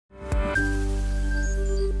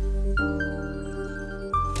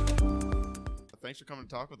thanks for coming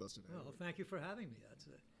to talk with us today. Well, thank you for having me. That's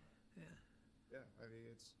it. Yeah. Yeah, I mean,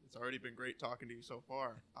 it's already been great talking to you so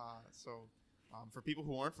far. For people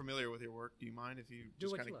who aren't familiar with your work, do you mind if you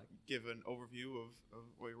just kind of give an overview of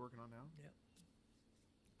what you're working on now? Yeah.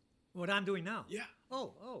 What I'm doing now? Yeah.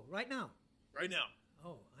 Oh, right now. Right now.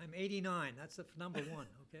 Oh, I'm 89. That's the number one,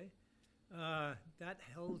 okay? That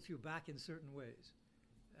holds you back in certain ways.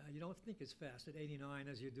 You don't think as fast at 89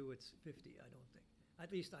 as you do at 50, I don't think.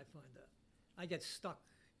 At least I find that. I get stuck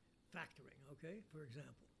factoring, okay, for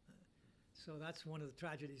example. So that's one of the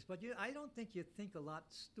tragedies. But I don't think you think a lot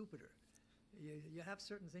stupider. You have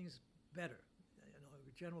certain things better. You know,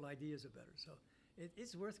 general ideas are better. So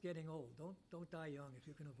it's worth getting old. Don't die young if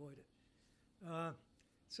you can avoid it.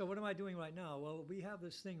 So what am I doing right now? Well, we have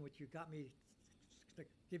this thing which you got me to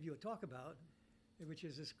give you a talk about, which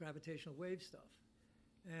is this gravitational wave stuff.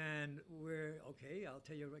 And I'll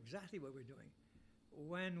tell you exactly what we're doing.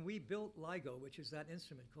 When we built LIGO, which is that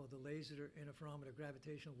instrument called the Laser Interferometer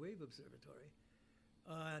Gravitational Wave Observatory,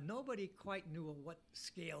 nobody quite knew what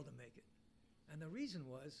scale to make it. And the reason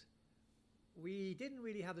was we didn't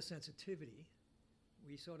really have the sensitivity.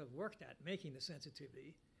 We sort of worked at making the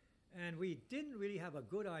sensitivity, and we didn't really have a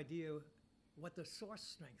good idea what the source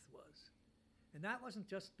strength was. And that wasn't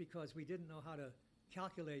just because we didn't know how to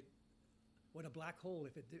calculate what a black hole,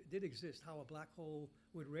 if it did exist, how a black hole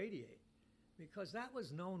would radiate. Because that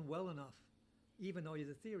was known well enough, even though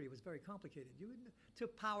the theory was very complicated. To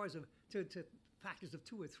factors of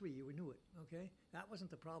 2 or 3, you knew it, okay? That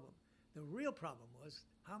wasn't the problem. The real problem was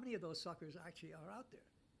how many of those suckers actually are out there.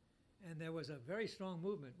 And there was a very strong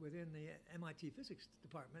movement within the MIT physics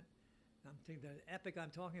department. I'm thinking the epoch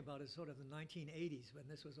I'm talking about is sort of the 1980s when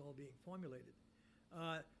this was all being formulated,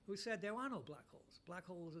 who said there are no black holes. Black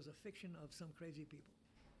holes is a fiction of some crazy people.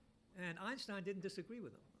 And Einstein didn't disagree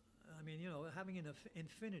with them. I mean, you know, having an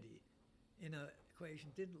infinity in an equation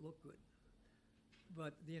didn't look good.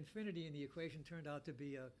 But the infinity in the equation turned out to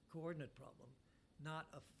be a coordinate problem, not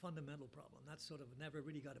a fundamental problem. That sort of never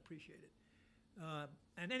really got appreciated.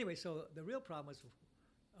 And anyway, so the real problem was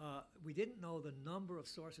we didn't know the number of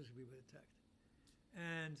sources we would detect.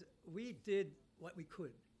 And we did what we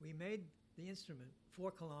could. We made the instrument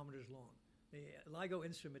 4 kilometers long. The LIGO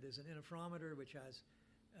instrument is an interferometer which has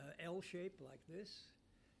L shape like this.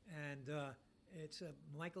 And it's a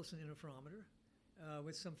Michelson interferometer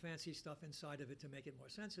with some fancy stuff inside of it to make it more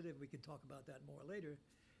sensitive. We can talk about that more later.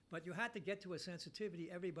 But you had to get to a sensitivity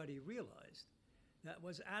everybody realized that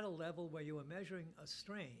was at a level where you were measuring a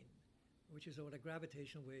strain, which is what a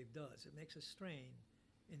gravitational wave does. It makes a strain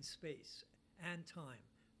in space and time.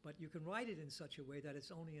 But you can write it in such a way that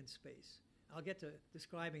it's only in space. I'll get to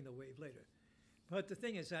describing the wave later. But the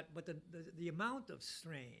thing is that the amount of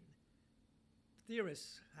strain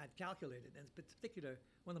theorists had calculated, and in particular,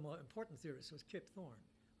 one of the more important theorists was Kip Thorne,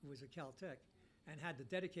 who was at Caltech, and had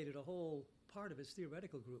dedicated a whole part of his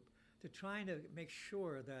theoretical group to trying to make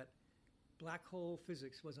sure that black hole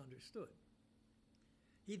physics was understood.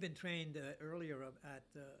 He'd been trained earlier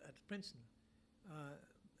at Princeton,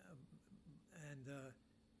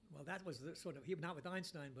 well, that was the sort of, not with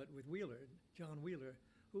Einstein, but with Wheeler, John Wheeler,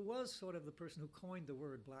 who was sort of the person who coined the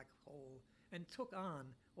word black hole and took on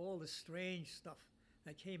all the strange stuff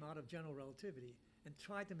that came out of general relativity and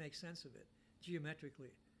tried to make sense of it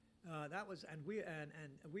geometrically.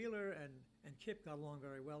 Wheeler and Kip got along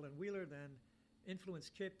very well, and Wheeler then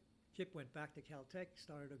influenced Kip. Kip went back to Caltech,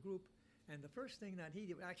 started a group, and the first thing that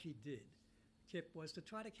he actually did, Kip, was to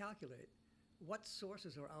try to calculate what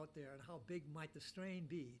sources are out there and how big might the strain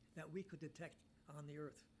be that we could detect on the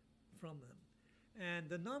Earth from them. And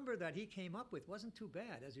the number that he came up with wasn't too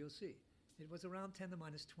bad, as you'll see. It was around 10 to the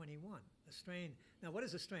minus 21, a strain. Now, what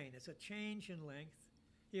is a strain? It's a change in length.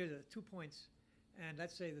 Here are the 2 points, and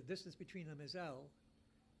let's say the distance between them is L,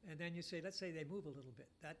 and then you say, let's say they move a little bit.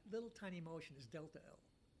 That little tiny motion is delta L,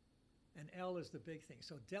 and L is the big thing.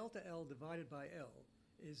 So delta L divided by L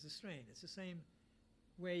is the strain. It's the same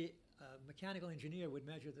way a mechanical engineer would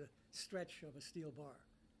measure the stretch of a steel bar.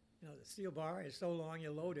 You know, the steel bar is so long, you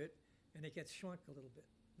load it, and it gets shrunk a little bit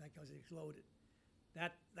because it's loaded.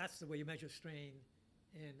 That's the way you measure strain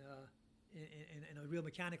in a real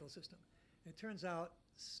mechanical system. It turns out,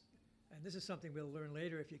 and this is something we'll learn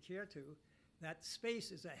later if you care to, that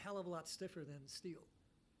space is a hell of a lot stiffer than steel.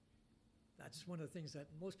 That's one of the things that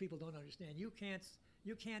most people don't understand. You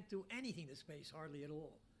can't do anything to space hardly at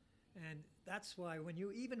all. And that's why when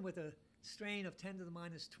you, even with a strain of 10 to the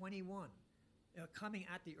minus 21 coming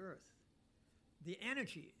at the Earth, the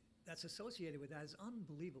energy that's associated with that is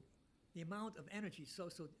unbelievable. The amount of energy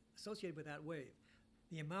associated with that wave,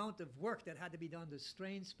 the amount of work that had to be done to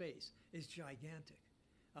strain space is gigantic.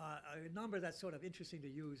 A number that's sort of interesting to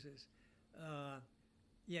use is,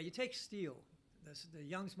 you take steel, the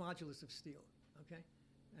Young's modulus of steel, okay?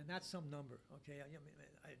 And that's some number, okay?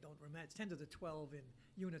 I don't remember. It's 10 to the 12 in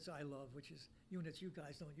units I love, which is units you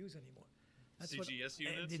guys don't use anymore. That's CGS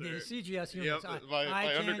units? The CGS units. Yep,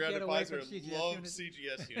 my undergrad advisor loved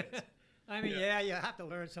CGS units. I mean, you have to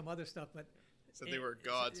learn some other stuff, but... So they were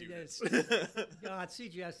God's units. God,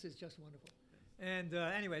 CGS is just wonderful. And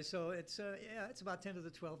anyway, so it's about 10 to the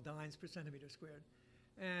 12 dynes per centimeter squared.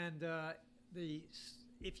 And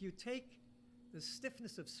if you take the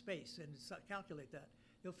stiffness of space and calculate that,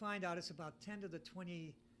 you'll find out it's about 10 to the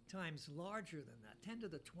 20 times larger than that. 10 to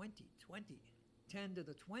the 20, 10 to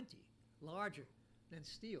the 20 larger than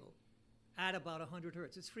steel at about 100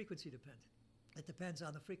 hertz. It's frequency dependent. It depends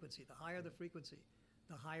on the frequency. The higher the frequency,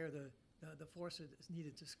 the higher the force is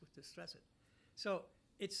needed to stress it. So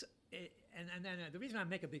and then the reason I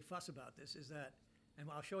make a big fuss about this is that, and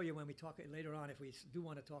I'll show you when we talk later on, if we do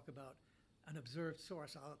want to talk about an observed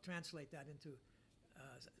source, I'll translate that into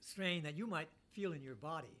strain that you might feel in your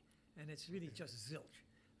body, and it's really just zilch.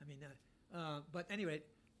 I mean, but anyway,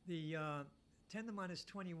 the 10 to the minus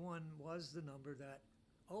 21 was the number that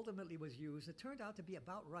ultimately was used. It turned out to be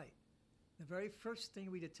about right. The very first thing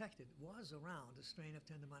we detected was around a strain of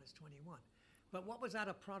 10 to the minus 21. But what was that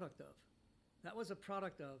a product of? That was a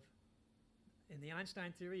product of, in the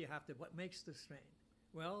Einstein theory, what makes the strain?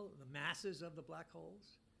 Well, the masses of the black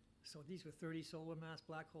holes. So these were 30 solar mass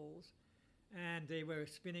black holes. And they were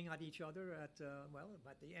spinning at each other at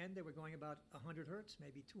the end they were going about 100 hertz,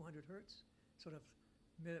 maybe 200 hertz, sort of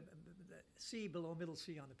C below middle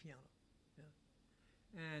C on the piano. Yeah.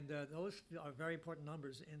 And those are very important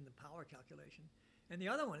numbers in the power calculation. And the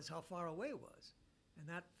other one is how far away it was. And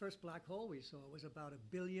that first black hole we saw was about 1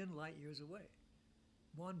 billion light years away.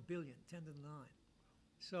 1 billion, 10 to the 9.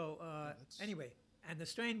 So anyway, and the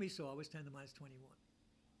strain we saw was 10 to the minus 21.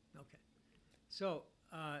 Okay. So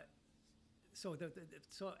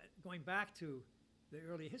so going back to the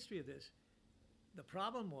early history of this, the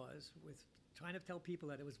problem was with trying to tell people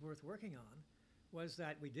that it was worth working on was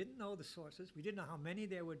that we didn't know the sources, we didn't know how many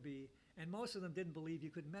there would be, and most of them didn't believe you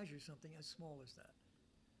could measure something as small as that.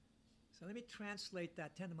 So let me translate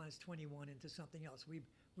that 10 to the minus 21 into something else. We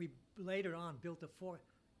later on built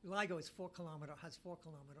LIGO is has 4 kilometer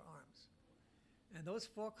arms. And those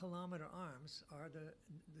 4 kilometer arms are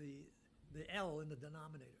the L in the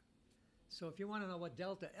denominator. So if you want to know what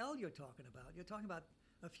delta L you're talking about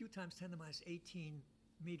a few times 10 to the minus 18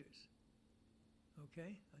 meters.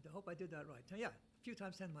 Okay? I hope I did that right. Yeah, a few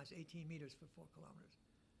times 10 to the minus 18 meters for 4 kilometers.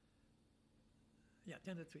 Yeah,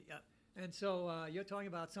 10 to the 3, yeah. And so you're talking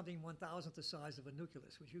about something 1,000th the size of a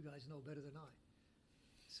nucleus, which you guys know better than I.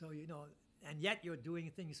 So, and yet you're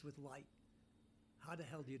doing things with light. How the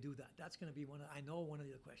hell do you do that? That's going to be one of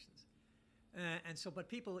the questions. And so, but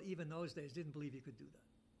people even those days didn't believe you could do that.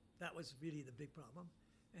 That was really the big problem.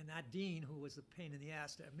 And that dean, who was a pain in the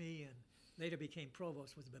ass to me and later became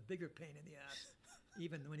provost, was a bigger pain in the ass,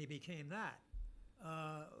 even when he became that.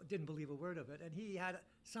 Didn't believe a word of it. And he had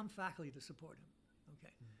some faculty to support him.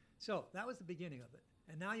 Okay. So that was the beginning of it.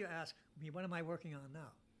 And now you ask me, what am I working on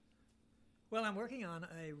now? Well, I'm working on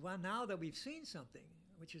now that we've seen something,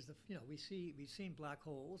 which is we've seen black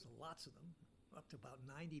holes, lots of them, up to about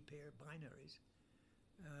 90 pair binaries.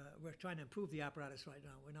 We're trying to improve the apparatus right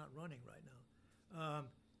now. We're not running right now.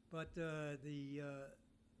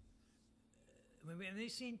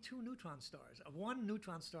 We've seen 2 neutron stars, one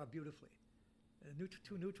neutron star beautifully,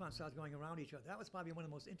 2 neutron stars going around each other. That was probably one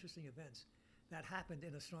of the most interesting events that happened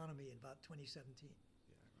in astronomy in about 2017.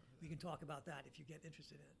 Yeah, we can talk about that if you get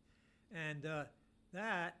interested in it. And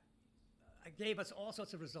that gave us all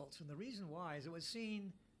sorts of results. And the reason why is it was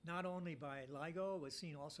seen not only by LIGO, it was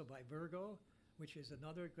seen also by Virgo, which is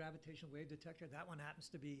another gravitational wave detector. That one happens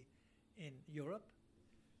to be in Europe.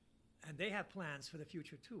 And they have plans for the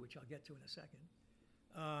future too, which I'll get to in a second.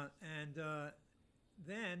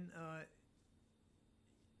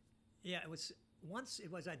 It was once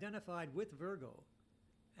it was identified with Virgo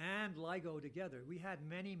and LIGO together, we had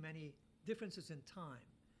many, many differences in time.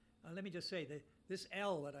 Let me just say that this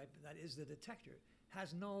L that is the detector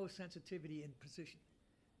has no sensitivity in position.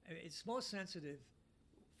 It's most sensitive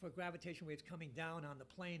for gravitational waves coming down on the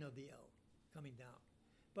plane of the L, coming down.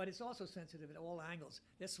 But it's also sensitive at all angles.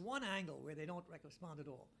 There's one angle where they don't respond at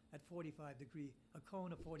all, at 45 degrees, a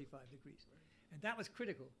cone of 45 degrees. And that was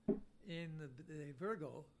critical in the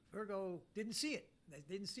Virgo. Virgo didn't see it. They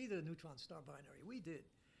didn't see the neutron star binary. We did.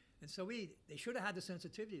 And so they should have had the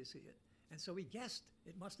sensitivity to see it. And so we guessed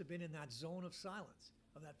it must have been in that zone of silence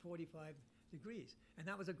of that 45 degrees. And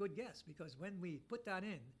that was a good guess because when we put that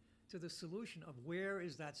in to the solution of where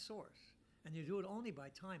is that source. And you do it only by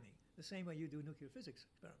timing, the same way you do nuclear physics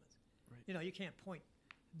experiments. Right. You know, you can't point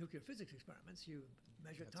nuclear physics experiments. You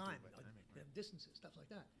measure have to do time, it by timing, right. distances, stuff like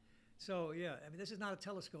that. So, yeah, I mean, this is not a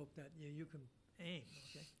telescope that you can aim,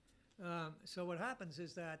 okay? So what happens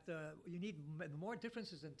is that you need, the more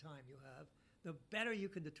differences in time you have, the better you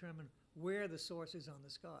can determine where the source is on the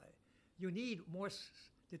sky. You need more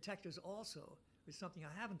detectors also, with something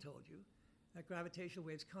I haven't told you, that gravitational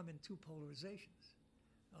waves come in two polarizations.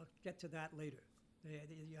 I'll get to that later.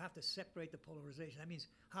 You have to separate the polarization. That means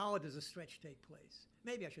how does a stretch take place?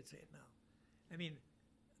 Maybe I should say it now. I mean,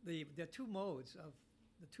 there are two modes of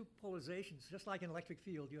the two polarizations. Just like in electric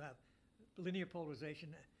field, you have linear polarization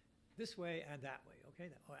this way and that way,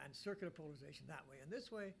 okay? And circular polarization that way and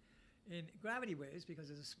this way. In gravity waves, because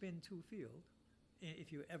it's a spin-2 field,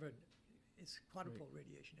 if you ever, it's quadrupole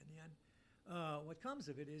radiation in the end. What comes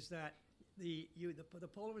of it is that the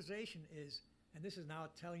polarization is, and this is now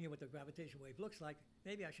telling you what the gravitational wave looks like.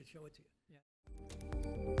 Maybe I should show it to you. Yeah.